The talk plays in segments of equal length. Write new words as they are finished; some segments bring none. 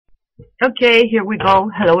Okay, here we go.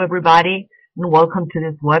 Hello, everybody, and welcome to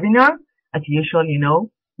this webinar. As usual,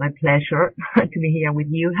 my pleasure to be here with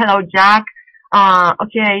you. Hello, Jack.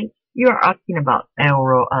 Okay, you're asking about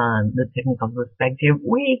euro and the technical perspective.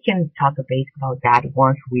 We can talk a bit about that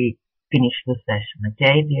once we finish the session,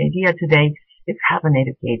 okay? The idea today is have an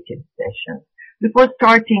educative session. Before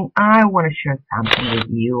starting, I want to share something with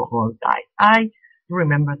you all guys. I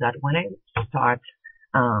remember that when I start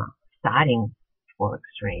studying forex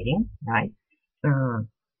trading, right?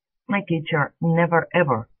 My teacher never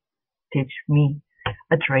ever teach me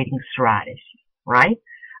a trading strategy, right?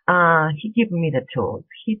 He gave me the tools.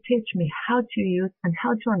 He teach me how to use and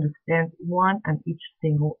how to understand one and each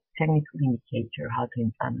single technical indicator, how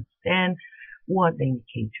to understand what the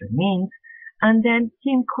indicator means, and then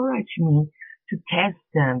he encouraged me to test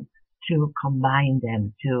them, to combine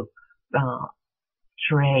them, to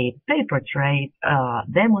trade, paper trade,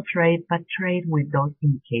 demo trade, but trade with those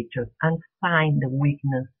indicators and find the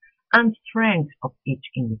weakness and strength of each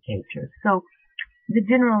indicator. So the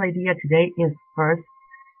general idea today is first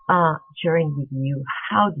sharing with you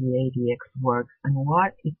how the ADX works and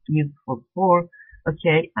what it's useful for,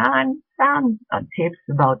 okay, and some tips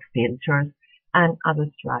about filters and other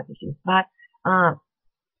strategies. But,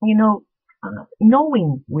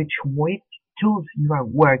 knowing which tools you are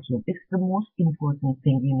working is the most important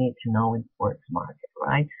thing you need to know in the forex market,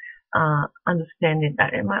 right? Understanding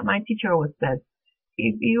that, and my teacher always says,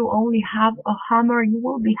 if you only have a hammer, you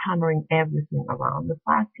will be hammering everything around. The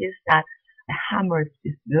fact is that a hammer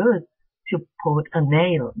is good to put a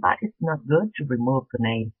nail, but it's not good to remove the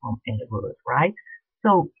nail from any wood, right?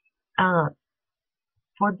 So,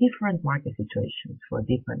 for different market situations, for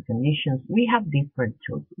different conditions, we have different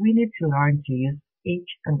tools. We need to learn to use each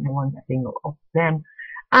and one single of them.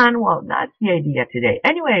 And well, that's the idea today.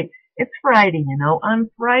 Anyway, it's Friday, On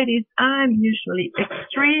Fridays, I'm usually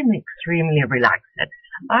extremely relaxed.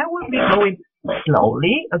 I will be going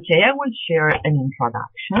slowly, okay? I will share an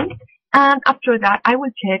introduction. And after that, I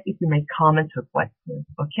will check if you make comments or questions,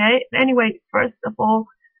 okay? Anyway, first of all,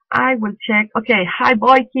 I will check. Okay, hi,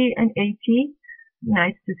 Boyki and AT.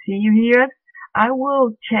 Nice to see you here. I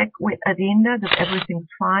will check with Adinda that everything's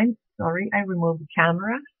fine. Sorry, I removed the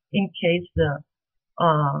camera in case the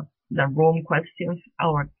room questions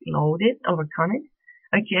are coming.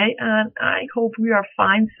 Okay, and I hope we are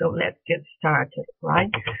fine, so let's get started,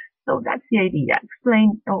 right? So that's the idea.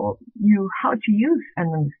 Explain you how to use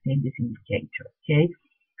and understand this indicator, okay?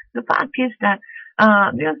 The fact is that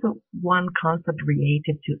there's one concept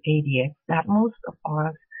related to ADX that most of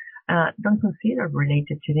us don't consider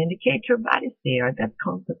related to the indicator, but it's there. That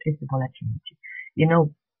concept is volatility.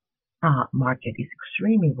 Market is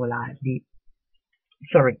extremely volatile.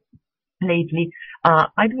 Lately,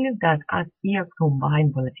 I believe that as years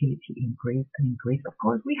combine, volatility increase. Of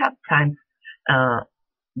course, we have times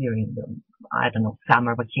during the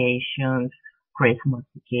summer vacations, Christmas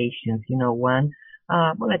vacations. When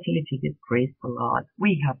volatility decreased a lot,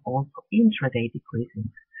 we have also intraday decreasing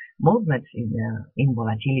movements in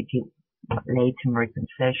volatility late American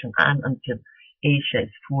session and until Asia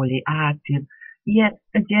is fully active. Yet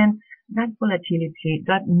again, that volatility,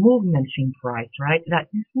 that movement in price, right, that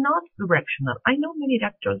is not directional. I know many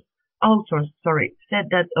doctors said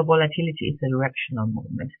that a volatility is a directional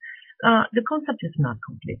movement. The concept is not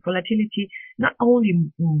complete. Volatility not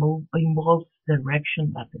only involves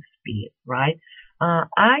direction but the speed, right?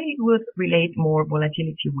 I would relate more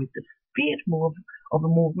volatility with the speed of a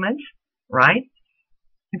movement, right,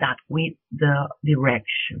 that with the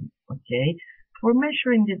direction, okay? For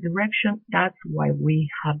measuring the direction, that's why we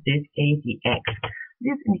have this ADX.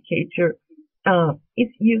 This indicator is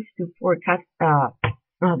used to forecast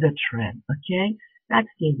the trend, okay? That's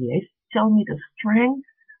the idea. Tell me the strength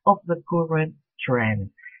of the current trend.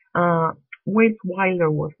 Weiler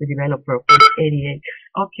was the developer of this ADX.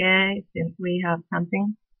 Okay, since we have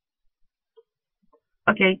something.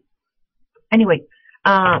 Okay. Anyway,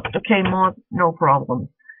 okay, no problem.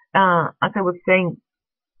 As I was saying,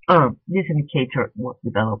 this indicator was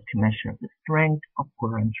developed to measure the strength of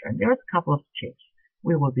current trend. There's a couple of tips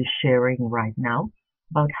we will be sharing right now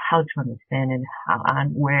about how to understand and how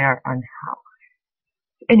and where and how.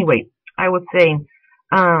 Anyway, I was saying,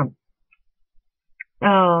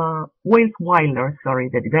 Weiler,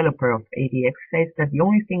 the developer of ADX, says that the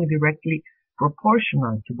only thing directly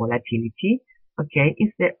proportional to volatility, okay,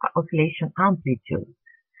 is the oscillation amplitude,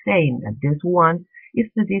 saying that this one is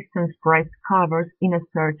the distance price covers in a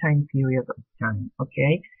certain period of time,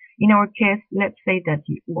 okay? In our case, let's say that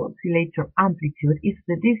the oscillator amplitude is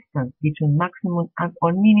the distance between maximum and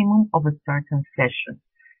or minimum of a certain session.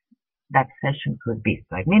 That session could be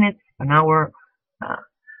 5 minutes, an hour,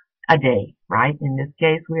 a day, right? In this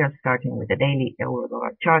case, we are starting with the daily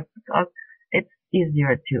euro-dollar chart because it's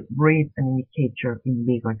easier to read an indicator in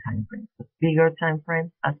bigger time frames. The bigger time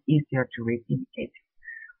frames are easier to read indicators.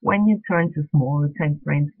 When you turn to smaller time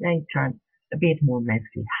frames, they turn a bit more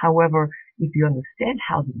messy. However, if you understand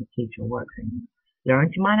how the indicator works and you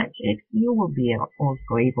learn to manage it, you will be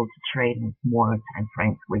also able to trade in smaller time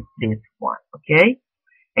frames with this one, okay?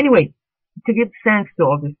 Anyway, to give sense to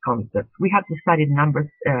all these concepts, we have to study numbers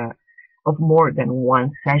of more than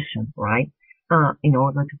one session, right? In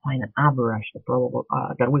order to find an average, the probable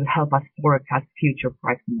that will help us forecast future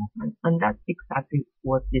price movements, and that's exactly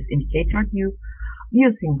what this indicator do,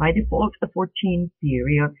 using by default a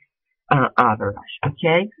 14-period average.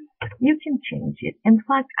 Okay, you can change it. In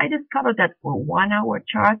fact, I discovered that for 1-hour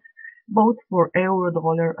charts, both for euro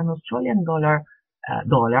dollar and Australian dollar,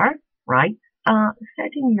 right?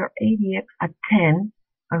 Setting your ADX at 10,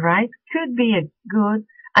 alright, could be a good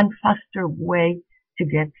and faster way to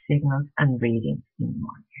get signals and readings in the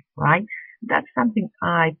market, right? That's something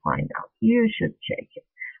I find out. You should check it.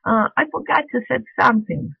 I forgot to say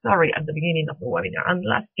something, sorry, at the beginning of the webinar, and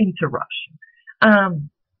last interruption.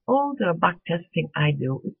 All the back testing I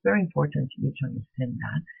do, it's very important to you to understand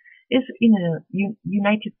that, is in a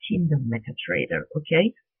United Kingdom MetaTrader,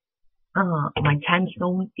 okay? My time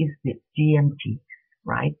zone is the GMT,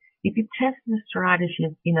 right? If you test the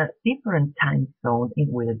strategies in a different time zone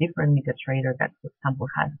with a different MetaTrader that, for example,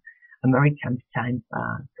 has American time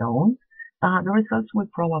zone, the results will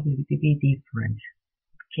probably be different.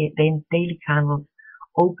 Okay, then daily candles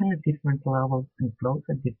open at different levels and close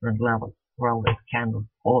at different levels for all those candles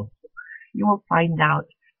also. You will find out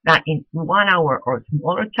that in 1 hour or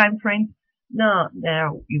smaller time frames,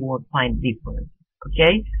 there you will find difference.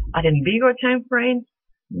 Okay, but in bigger time frames,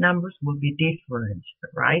 numbers will be different,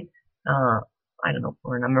 right? I don't know,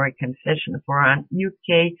 for an American session, for an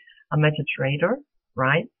UK MetaTrader,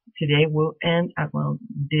 right? Today will end at, well,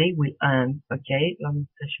 today will end, okay? The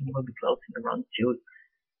session will be closing around 2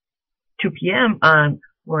 p.m. and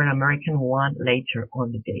for an American one later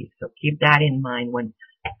on the day. So keep that in mind when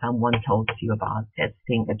someone tells you about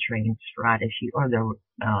testing a trading strategy or the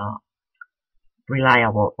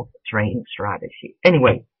reliable trading strategy.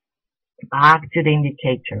 Anyway, back to the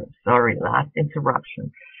indicator. Sorry, last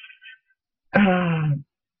interruption.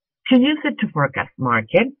 To use it to forecast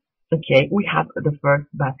market, okay, we have the first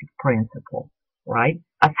basic principle, right?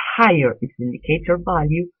 As higher is the indicator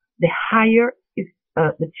value, the higher is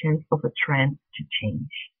the chance of a trend to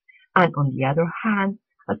change. And on the other hand,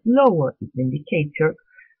 as lower is the indicator,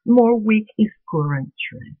 more weak is current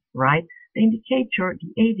trend, right? The indicator,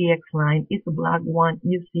 the ADX line, is the black one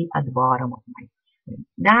you see at the bottom of my screen.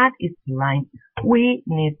 That is the line we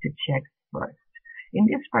need to check first. In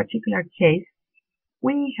this particular case,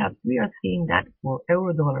 we are seeing that for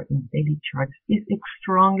euro dollar in daily charts is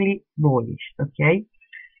strongly bullish, okay?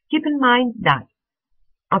 Keep in mind that,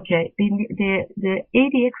 okay, the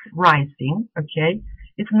ADX rising, okay,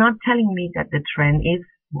 it's not telling me that the trend is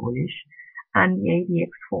bullish, and the ADX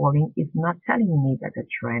falling is not telling me that the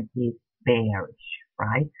trend is bearish,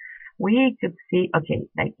 right? We could see, okay,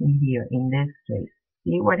 like in here, in this case,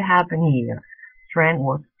 see what happened here. Trend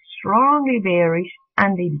was strongly bearish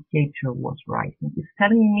and the indicator was rising. It's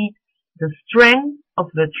telling me the strength of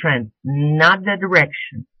the trend, not the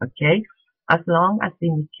direction, okay? As long as the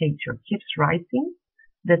indicator keeps rising,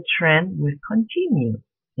 the trend will continue.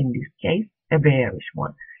 In this case, a bearish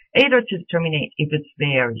one. Either to determine if it's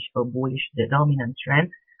bearish or bullish, the dominant trend,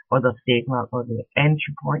 or the signal, or the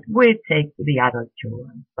entry point, we take the other two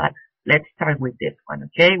ones. But let's start with this one,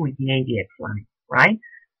 okay? With the ADX line, right?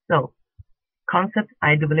 So, concept,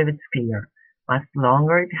 I do believe it's clear. As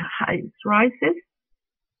longer it rises,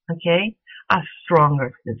 okay, as stronger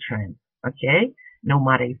is the trend, okay? No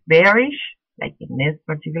matter if bearish, like in this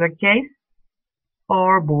particular case,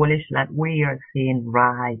 or bullish like we are seeing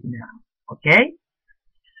right now, okay?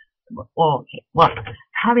 Okay, well,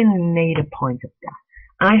 having made a point of that,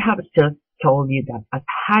 I have just told you that as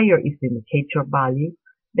higher is the indicator value,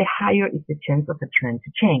 the higher is the chance of the trend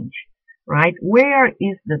to change, right? Where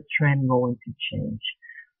is the trend going to change?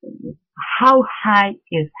 How high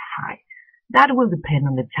is high? That will depend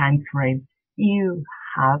on the time frame you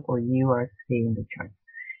have or you are seeing the chart.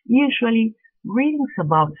 Usually, readings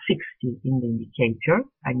about 60 in the indicator,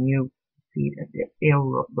 and you see that the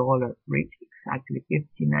euro dollar reached exactly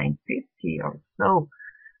 59.50 or so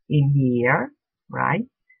in here, right?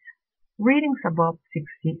 Readings above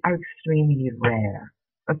 60 are extremely rare.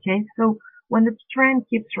 Okay, so when the trend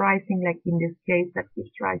keeps rising, like in this case, that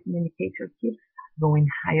keeps rising, the indicator keeps going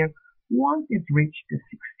higher. Once it reached the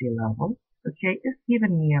 60 level, okay, it's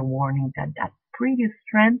given me a warning that that previous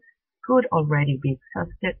trend could already be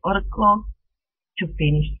exhausted or close to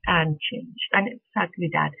finished and changed. And exactly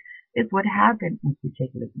that is what happened if you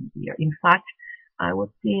take a look in here. In fact, I was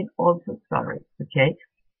seeing also, okay,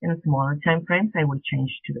 in smaller time frames, I will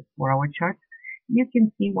change to the 4-hour chart. You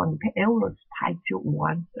can see when the euro spiked to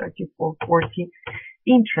 134.40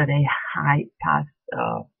 intraday high past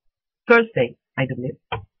Thursday, I believe.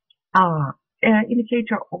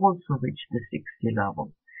 Indicator also reached the 60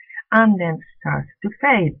 level and then starts to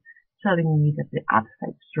fade, telling me that the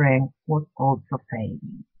upside strength was also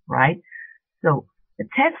fading, right? So the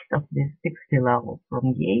test of this 60 level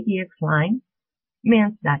from the ADX line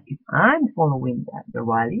means that if I'm following the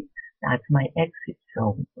rally, that's my exit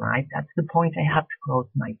zone, right? That's the point I have to close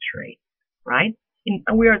my trade, right?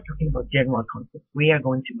 And we are talking about general concepts. We are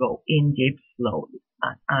going to go in deep slowly.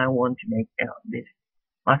 I want to make this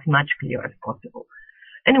as much clear as possible.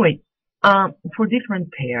 Anyway, for different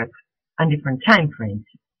pairs and different time frames,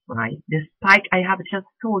 right? This spike, I have just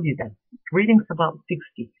told you that readings above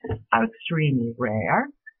 60 are extremely rare.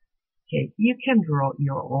 Okay, you can draw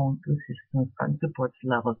your own resistance and support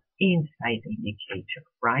levels inside the indicator,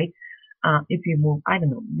 right? If you move, I don't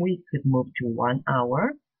know, we could move to 1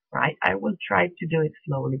 hour, right? I will try to do it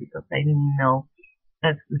slowly because I know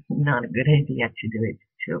that's not a good idea to do it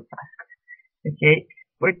too fast. Okay,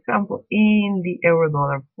 for example, in the euro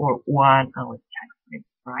dollar for 1 hour time frame,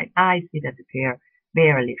 right? I see that the pair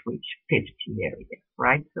barely reached 50 area,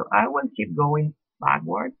 right? So I will keep going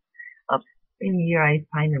backwards. Up in here, I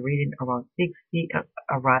find a reading around 60,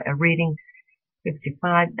 a reading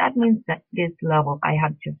 55. That means that this level I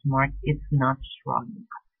have just marked is not strong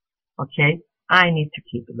enough. Okay, I need to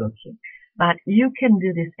keep looking. But you can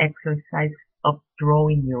do this exercise of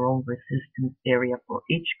drawing your own resistance area for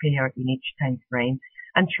each pair in each time frame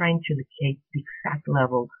and trying to locate the exact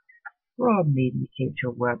level from the indicator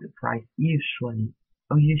where the price usually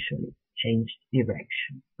changed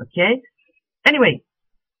direction. Okay. Anyway,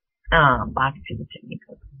 back to the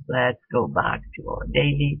technical. Let's go back to our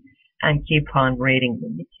daily and keep on reading the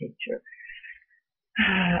indicator.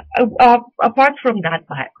 Apart from that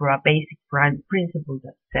basic principle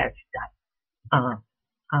that says that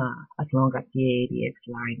as long as the ADX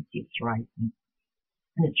line keeps rising,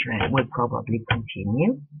 the trend will probably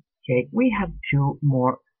continue. Okay, we have two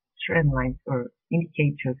more trend lines or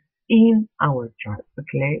indicators in our chart.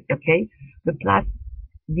 Okay, the plus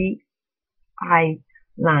DI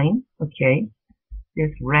line. Okay,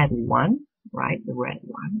 this red one, right? The red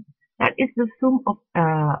one. That is the sum of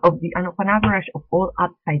an average of all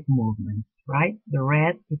upside movements, right? The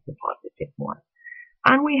red is the positive one,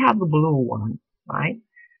 and we have the blue one, right?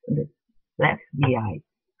 The less DI.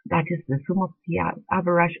 That is the sum of the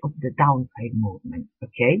average of the downside movement.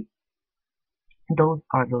 Okay, those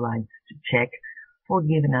are the lines to check for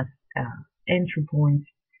giving us entry points,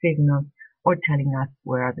 signals, or telling us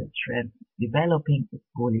where the trend is developing, is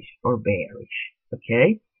bullish or bearish.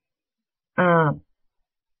 Okay.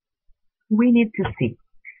 We need to see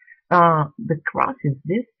the crosses,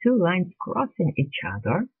 these two lines crossing each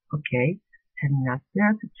other, okay, telling us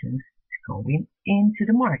there's a chance to go into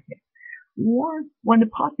the market. When the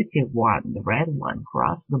positive one, the red one,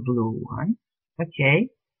 cross the blue one, okay,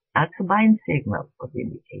 that's a buying signal for the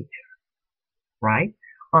indicator, right?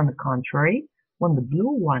 On the contrary, when the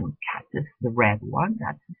blue one catches the red one,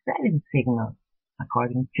 that's a selling signal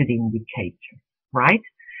according to the indicator, right?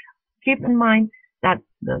 Keep in mind that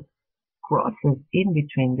the crosses in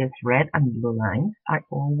between this red and blue lines are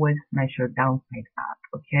always measured downside up,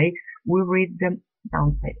 okay? We read them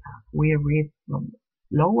downside up. We read from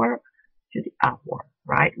lower to the upward,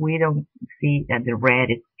 right? We don't see that the red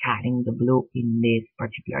is cutting the blue in this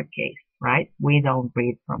particular case, right? We don't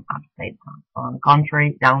read from upside down. On the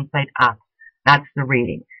contrary, downside up. That's the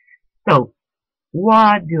reading. So,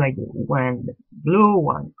 what do I do when the blue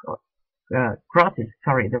one crosses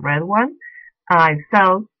the red one? I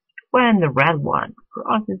sell. When the red one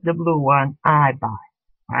crosses the blue one, I buy,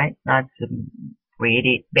 right? That's a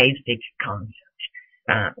pretty basic concept.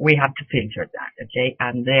 We have to filter that, okay?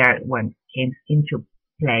 And there when comes into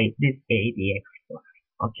play this ADX plus,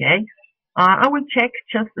 okay? I will check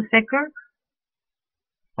just a second,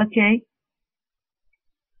 okay?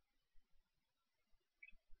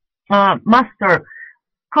 Master,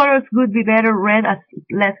 colors could be better red as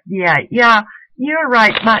less DI. Yeah, you're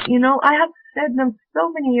right, but you know, I have said them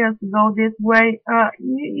so many years ago this way.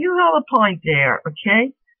 You have a point there,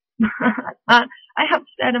 okay? I have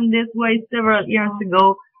said them this way several years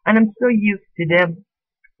ago, and I'm so used to them.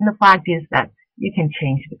 And the fact is that you can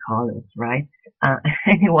change the colors, right?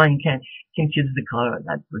 Anyone can choose the color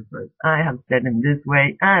that prefers. I have said them this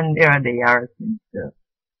way, and there they are since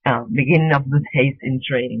beginning of the days in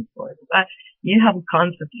trading for it. But you have a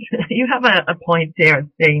concept, you have a point there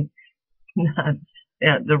saying that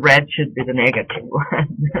the red should be the negative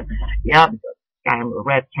one. Yeah, because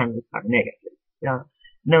red candles are negative. Yeah,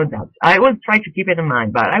 no doubt. I will try to keep it in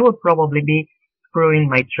mind, but I will probably be screwing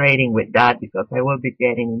my trading with that because I will be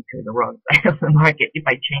getting into the wrong side of the market if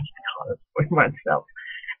I change the colors for myself.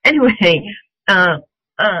 Anyway, uh,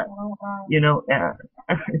 uh,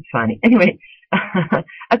 it's funny. Anyway,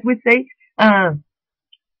 as we say,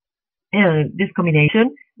 this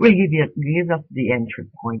combination will give us the entry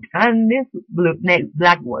point. And this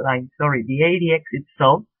black line, sorry, the ADX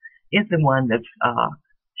itself is the one that's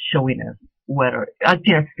showing us whether, a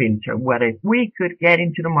test filter, whether we could get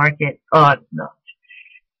into the market or not.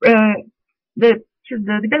 The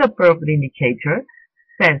developer of the indicator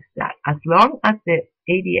says that as long as the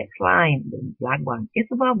ADX line, the black one, is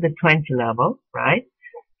above the 20 level, right?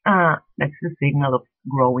 That's the signal of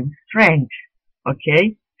growing strength.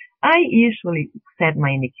 Okay? I usually set my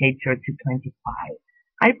indicator to 25.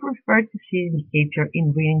 I prefer to see the indicator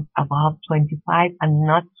in readings above 25 and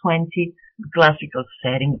not 20, the classical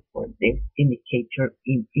setting for this indicator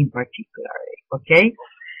in particular. Okay?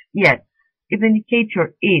 Yes, if the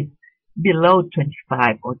indicator is below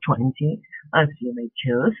 25 or 20, as you may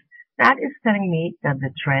choose, that is telling me that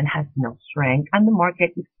the trend has no strength and the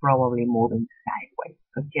market is probably moving sideways.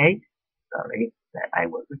 Okay? Sorry that I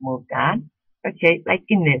will remove that. Okay, like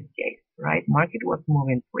in this case, right? Market was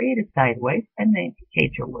moving pretty sideways and the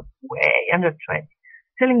indicator was way under trend,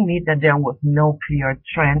 telling me that there was no clear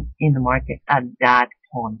trend in the market at that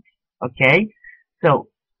point. Okay? So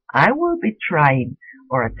I will be trying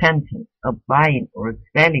or attempting of buying or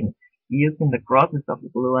selling using the crosses of the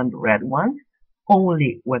blue and the red ones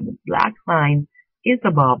only when the black line is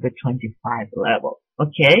above the 25 level.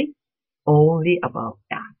 Okay? Only above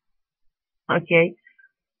that. Okay?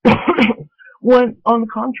 When, on the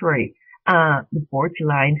contrary, the 40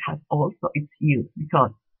 line has also its use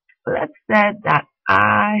because let's say that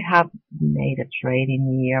I have made a trade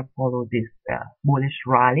in here, follow this bullish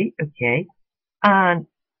rally, okay, and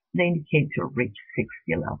the indicator reached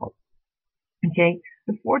 60 level. Okay,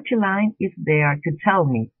 the 40 line is there to tell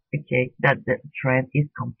me, okay, that the trend is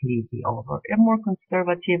completely over. A more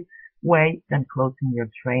conservative way than closing your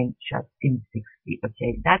trade just in 60.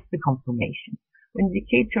 Okay, that's the confirmation. When the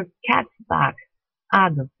indicator cuts back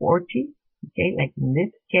at the 40, okay, like in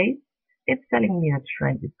this case, it's telling me the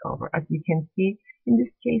trend is over. As you can see, in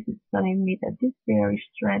this case, it's telling me that this bearish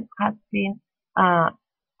trend has been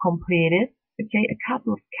completed, okay, a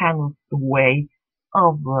couple of candles away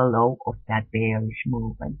of the low of that bearish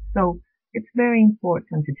movement. So it's very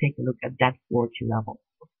important to take a look at that 40 level.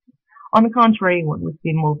 On the contrary, when we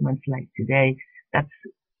see movements like today, that's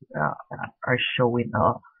are showing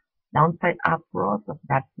a downside upwards of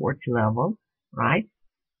that 40 level, right?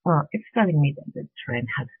 It's telling me that the trend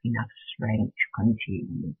has enough strength to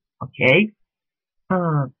continue. Okay.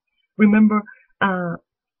 Remember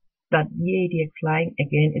that the ADX line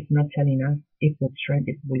again is not telling us if the trend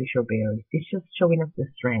is bullish or bearish. It's just showing us the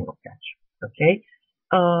strength of that trend. Okay.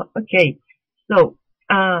 Okay. So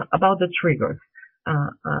about the triggers,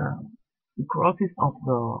 crosses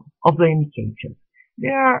of the indicators.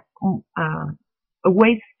 There are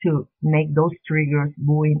ways to make those triggers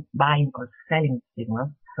buying or selling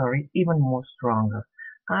signals, even more stronger.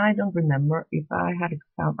 I don't remember if I had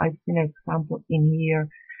I've seen an example in here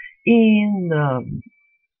in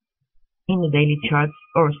the daily charts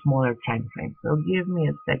or smaller time frames. So give me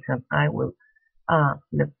a second. I will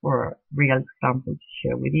look for a real example to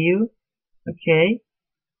share with you. Okay,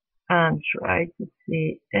 and try to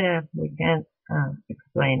see if we can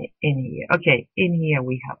explain it in here. Okay, in here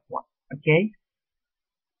we have one. Okay.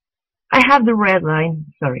 I have the red line,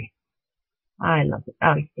 sorry, I love it.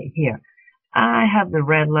 Okay, here. I have the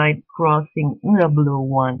red line crossing the blue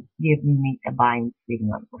one, giving me a buying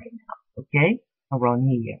signal right now, okay, around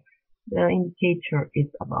here. The indicator is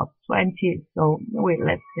about 20, so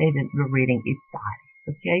let's say that the reading is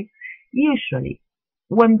high, okay. Usually,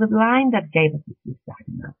 when the line that gave us this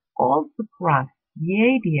signal also crosses the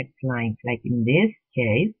ADX line, like in this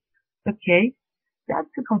case, okay,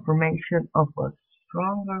 that's a confirmation of a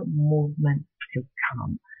stronger movement to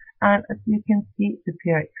come. And as you can see, the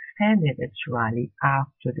pair extended its rally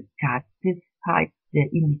after the cut despite the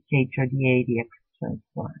indicator, the ADX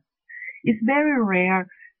transform. It's very rare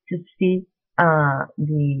to see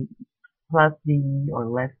the plus D or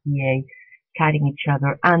less DA cutting each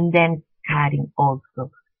other and then cutting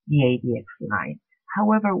also the ADX line.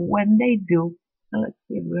 However, when they do, let's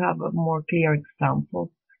see if we have a more clear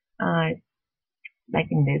example, like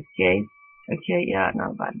in this case, Okay, yeah,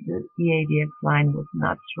 no, but the ADX line was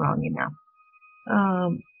not strong enough.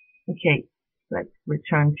 Okay, let's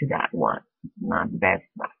return to that one. Not best,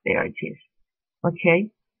 but there it is.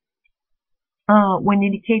 Okay. When the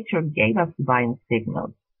indicator gave us the buying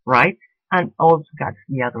signal, right, and also got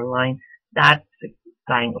the other line, that's a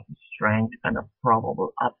sign of strength and a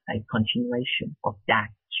probable upside continuation of that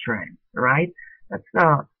strength, right? That's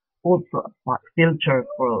also a filter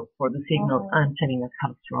for the signal and telling us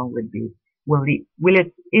how strong will be.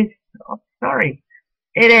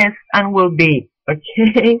 It is and will be,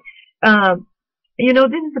 okay? Um, this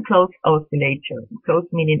is a closed oscillator.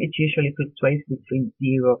 Closed meaning it usually fluctuates between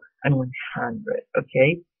 0 and 100,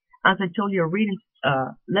 okay? As I told you, reading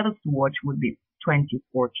levels to watch would be 20,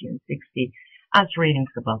 40, and 60, as readings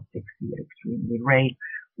above 60 are extremely rare,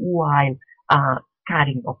 while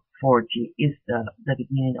cutting of 40 is the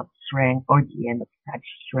beginning of strength or the end of such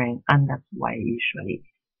strength, and that's why I usually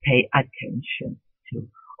pay attention to.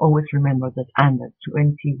 Always remember that under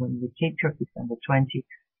 20, when the indicator is under 20,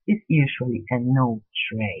 is usually a no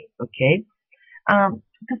trade, okay?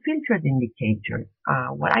 To filter the indicators,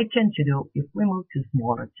 what I tend to do, if we move to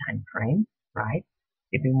smaller time frames, right?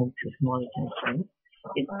 If we move to smaller time frames,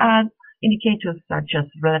 is add indicators such as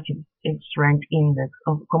relative strength index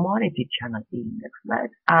or commodity channel index.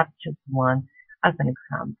 Let's add just one as an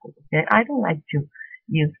example, okay? I don't like to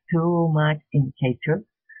use too much indicators.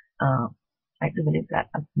 I do believe that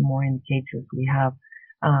as more indicators we have,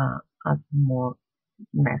 as more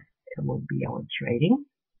mess will be our trading,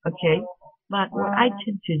 okay? But what I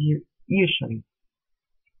tend to do usually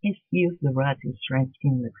is use the relative strength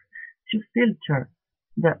index to filter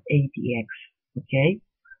the ADX, okay?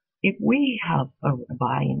 If we have a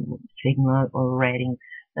buying signal or rating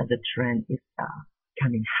that the trend is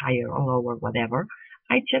coming higher or lower, whatever,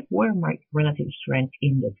 I check where my relative strength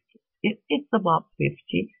index is. If it's above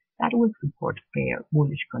 50, that will support fair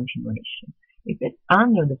bullish continuation. If it's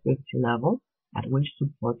under the 50 level, that will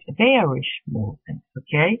support a bearish movement,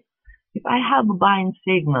 okay? If I have a buying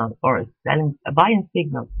signal or a buying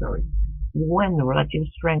signal, when the relative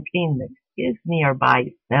strength index is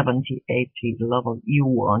nearby 70, 80, the level you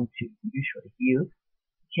want to usually use,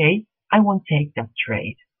 okay, I won't take that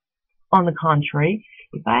trade. On the contrary,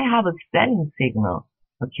 if I have a selling signal,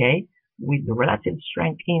 okay, with the relative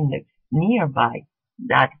strength index nearby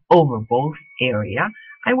that overbought area,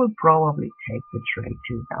 I will probably take the trade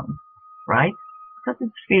to down, right? Because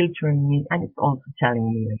it's filtering me and it's also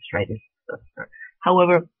telling me the trade is successful.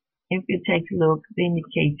 However, if you take a look, the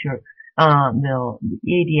indicator, the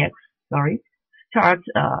ADX, starts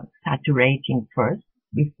saturating first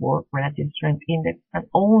before relative strength index, and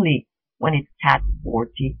only when it's at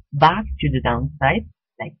 40 back to the downside,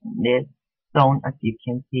 like this zone as you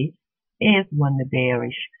can see, is when the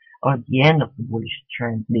bearish or the end of the bullish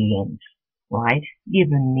trend begins, right?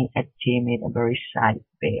 Giving me a timid, a very shy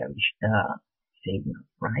bearish signal,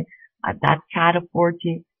 right? At that cut of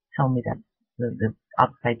 40, tell me that the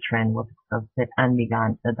upside trend was exhausted and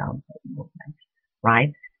began the downside movement,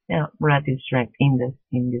 right? Now, relative strength in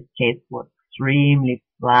this case was extremely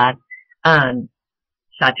flat and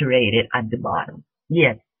saturated at the bottom.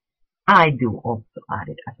 Yes, I do also add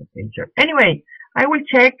it as a filter. Anyway, I will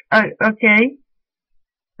check. Okay,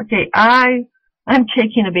 I'm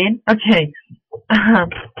checking a bit. Okay,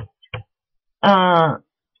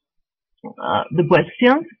 the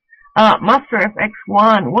questions. Master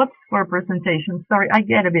FX1, what's for presentation? Sorry, I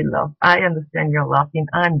get a bit lost. I understand you're laughing.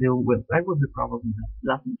 I would be probably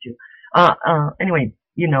laughing too. Anyway,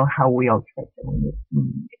 you know how we all check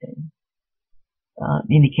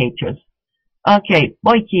indicators. Okay,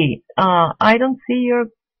 Boyki, I don't see your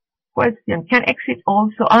question. Can exit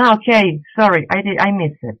also? Okay, sorry, I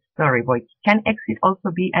missed it. Sorry, Boyki. Can exit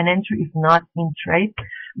also be an entry if not in trade?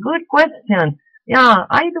 Good question. Yeah,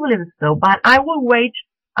 I do believe so, but I will wait.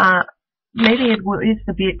 Maybe it's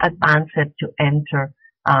a bit advanced to enter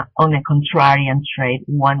on a contrarian trade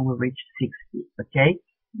when we reach 60, okay?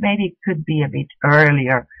 Maybe it could be a bit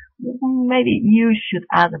earlier. Maybe you should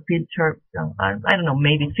add a filter, I don't know,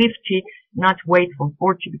 maybe 50, not wait for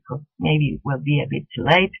 40 because maybe it will be a bit too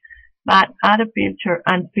late. But add a filter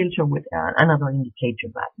and filter with another indicator.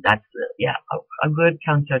 That's a good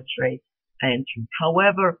counter trade entry.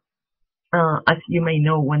 However, as you may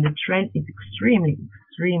know, when the trend is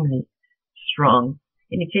extremely strong,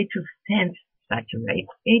 indicators tend to saturate.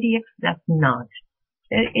 ADX does not.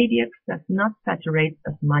 ADX does not saturate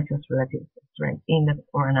as much as relative strength index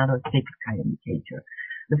or another typical indicator.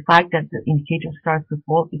 The fact that the indicator starts to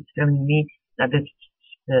fall is telling me that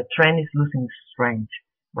the trend is losing strength,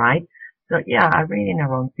 right? So yeah, a reading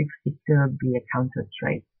around 60 could be a counter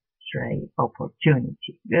trade. trade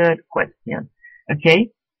opportunity? Good question.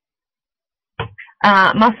 Okay.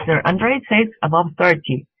 Master, Android says above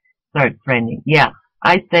 30. Start trending. Yeah,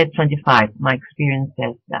 I said 25. My experience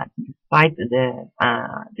says that despite the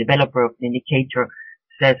developer of the indicator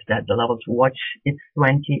says that the level to watch is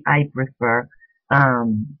 20, I prefer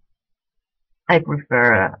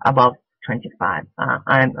above 25.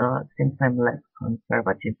 Since I'm less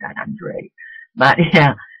conservative than Android. But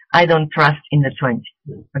yeah, I don't trust in the 20.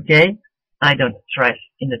 Okay? I don't trust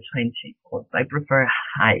in the 20. Also, I prefer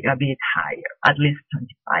a bit higher, at least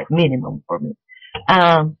 25 minimum for me.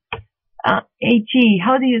 AT,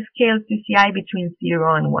 how do you scale CCI between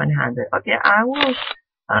 0 and 100? Okay, I will,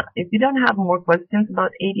 if you don't have more questions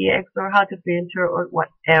about ADX or how to filter or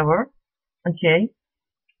whatever, okay,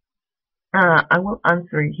 I will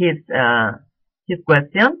answer his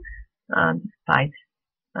question, despite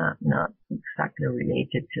not exactly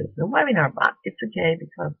related to the webinar, but it's okay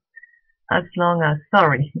because as long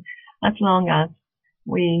as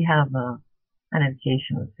we have an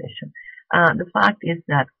educational session. The fact is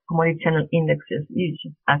that commodity channel indexes, you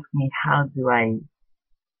should ask me how do I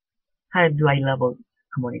level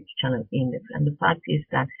commodity channel index, and the fact is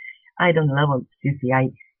that I don't level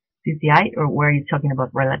CCI, or were you talking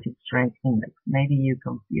about relative strength index? Maybe you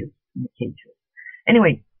confuse indicators.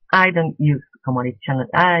 Anyway, I don't use commodity channel,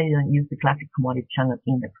 I don't use the classic commodity channel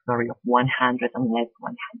index, sorry, of 100 and less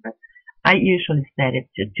 100. I usually set it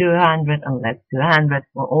to 200 and less 200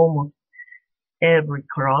 for almost every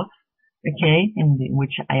cross, okay, in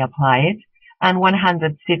which I apply it, and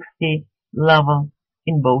 160 level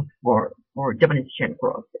in both for Japanese yen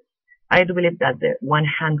crosses. I do believe that the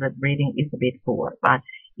 100 reading is a bit poor, but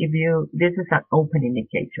if this is an open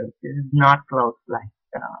indicator, this is not closed like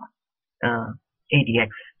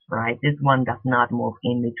ADX, right? This one does not move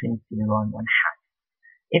in between 0 and 100.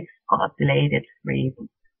 It's oscillated free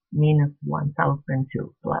minus 1,000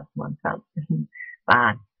 to plus 1,000.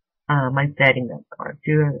 But my settings are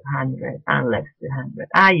 200 and less 200.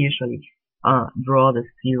 I usually draw the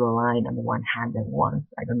 0 line and the 100 ones.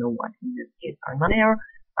 I don't know what in this case are not there.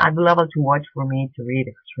 But the level to watch for me to read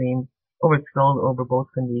extreme oversold over both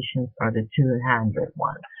conditions are the 200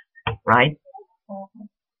 ones, right?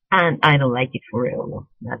 And I don't like it for euro.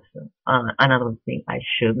 That's another thing I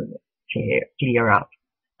should clear up.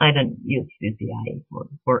 I don't use CCI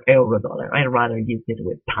for euro dollar. I'd rather use it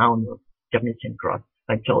with pound or Japanese yen cross.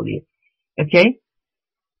 I told you. Okay.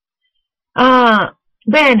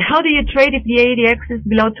 Ben, how do you trade if the ADX is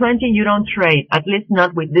below 20? You don't trade, at least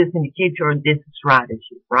not with this indicator or this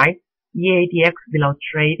strategy, right? The ADX below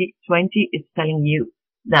 20 is telling you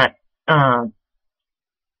that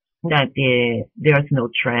there's no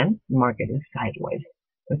trend. The market is sideways.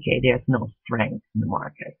 Okay, there's no strength in the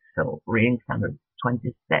market. So reading standard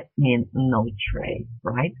 20 set means no trade,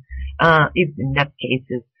 right? If in that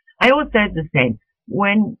cases, I would say the same.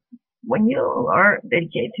 When you are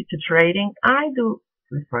dedicated to trading, I do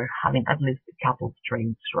prefer having at least a couple of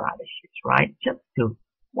trading strategies, right? Just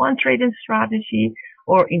one trading strategy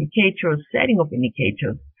or indicator, setting of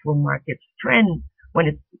indicators for market trend when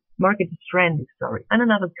it's market is trendy, and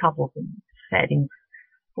another couple of settings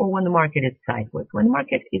for when the market is sideways. When the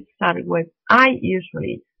market is sideways, I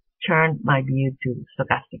usually turn my view to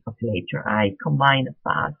stochastic oscillator. I combine a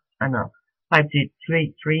fast and a 5-3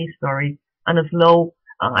 and a slow,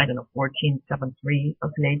 1473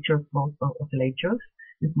 oscillators, most oscillators,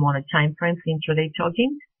 with smaller time frames, intraday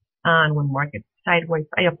talking. And when market is sideways,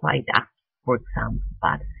 I apply that, for example.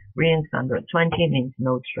 But readings under 20 means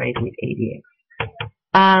no trade with ADX.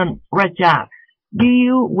 Rajab, do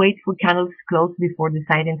you wait for candles to close before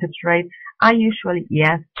deciding to trade? I usually,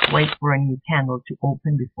 yes, wait for a new candle to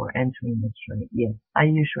open before entering the trade. Yes, I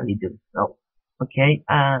usually do so. Okay,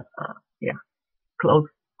 yeah. Close,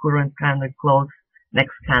 current candle close,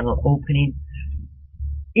 next candle opening.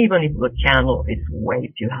 Even if the candle is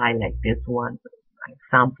way too high like this one, for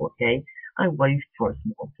example, okay, I wait for a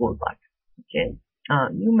small pullback. Okay,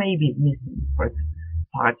 you may be missing the first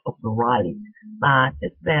part of the rally, but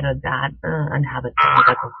it's better that and have a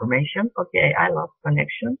technical confirmation. Okay, I lost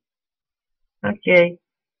connection. Okay,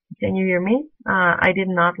 can you hear me? I did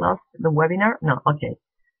not lost the webinar. No, okay.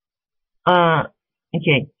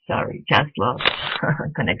 Okay, sorry, just lost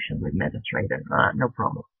connection with MetaTrader. No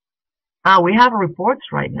problem. We have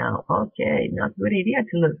reports right now. Okay, not good idea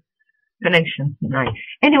to lose connection. Nice.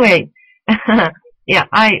 Anyway, yeah,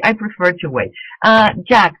 I prefer to wait.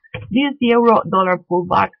 Jack, do you see euro-dollar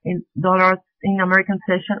pullback in dollars in American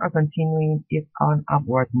session or continuing its on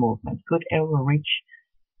upward movement? Could euro reach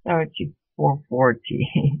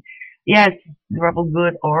 34.40? Yes, durable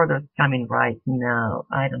good orders coming right now.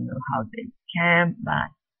 I don't know how they can, but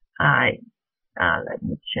I let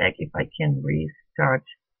me check if I can restart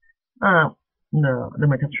the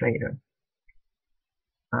MetaTrader.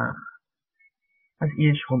 As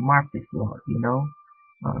usual, market is low,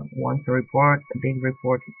 once a report, a big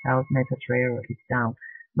report is out, MetaTrader is down.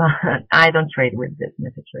 But I don't trade with this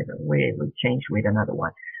MetaTrader. We will change with another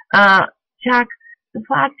one. Jack, the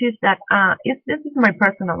fact is that this is my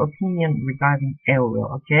personal opinion regarding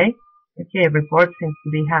euro. Okay, reports seems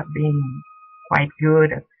to be being quite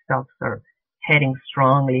good as stocks are heading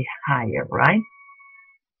strongly higher, right?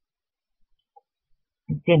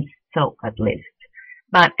 It seems so, at least.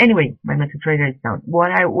 But anyway, my MetaTrader is down.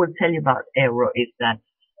 What I will tell you about euro is that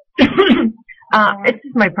it's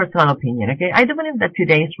my personal opinion. Okay, I do believe that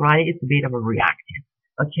today's rally is a bit of a reactive.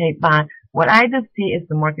 Okay, but what I do see is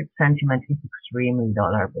the market sentiment is extremely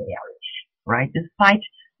dollar bearish, right? Despite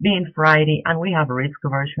being Friday and we have a risk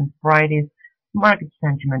aversion Fridays, market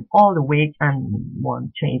sentiment all the week and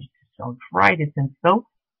one changed on Fridays and so.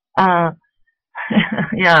 Yeah,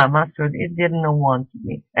 master, it didn't want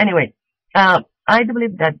me. Anyway, I do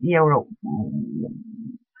believe that euro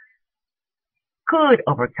could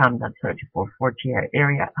overcome that 34.40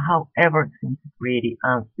 area. However, it seems pretty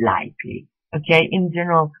unlikely. Okay, in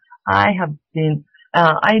general, I do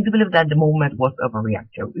believe that the movement was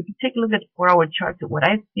overreactive. If you take a look at 4-hour chart, what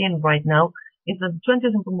I've seen right now is that the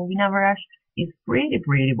 20 simple moving average is pretty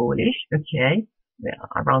bullish. Okay,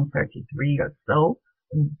 around 33 or so.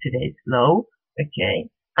 Today's low. Okay,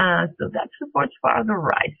 so that supports further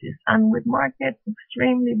rises. And with markets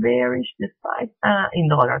extremely bearish, despite in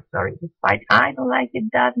dollars, despite I don't like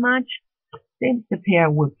it that much, since the pair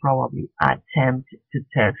would probably attempt to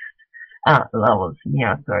test levels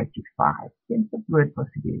near 35. Seems a good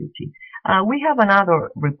possibility. We have another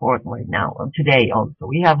report right now, today also.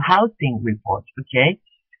 We have housing reports, okay?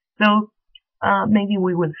 So, maybe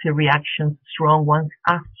we will see reactions, strong ones,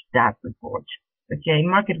 after that report. Okay,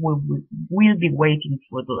 market will be waiting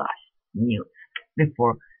for the last news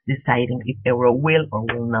before deciding if euro will or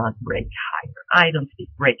will not break higher. I don't see it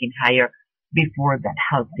breaking higher before that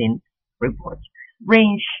housing report.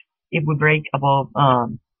 Range, if we break above,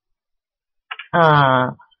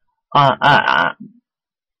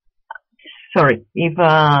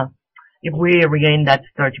 if we regain that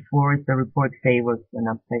 34, if the report favors an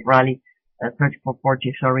upside rally,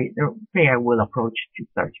 34.40, the pair will approach to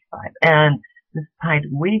 35. And despite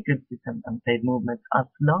we could see some unsafe movements, as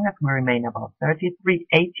long as we remain above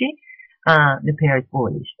 33.80, the pair is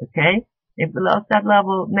bullish, okay? If we lost that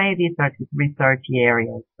level, maybe 33.30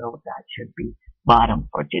 area, so that should be bottom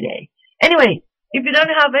for today. Anyway, if you don't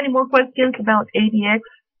have any more questions about ADX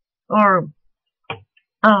or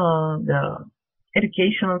the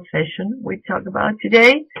educational session we talked about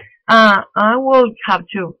today, I will have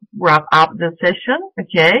to wrap up the session,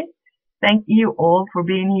 okay? Thank you all for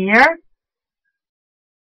being here.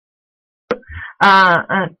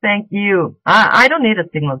 Thank you. I don't need a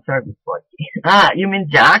signal service for you. You mean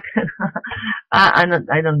Jack? I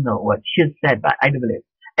don't know what she said, but I do believe.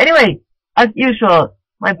 Anyway, as usual,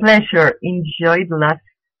 my pleasure. Enjoy the last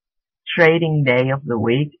trading day of the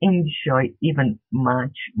week. Enjoy even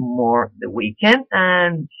much more the weekend,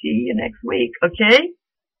 and see you next week. Okay?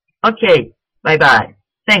 Okay. Bye bye.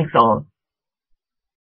 Thanks all.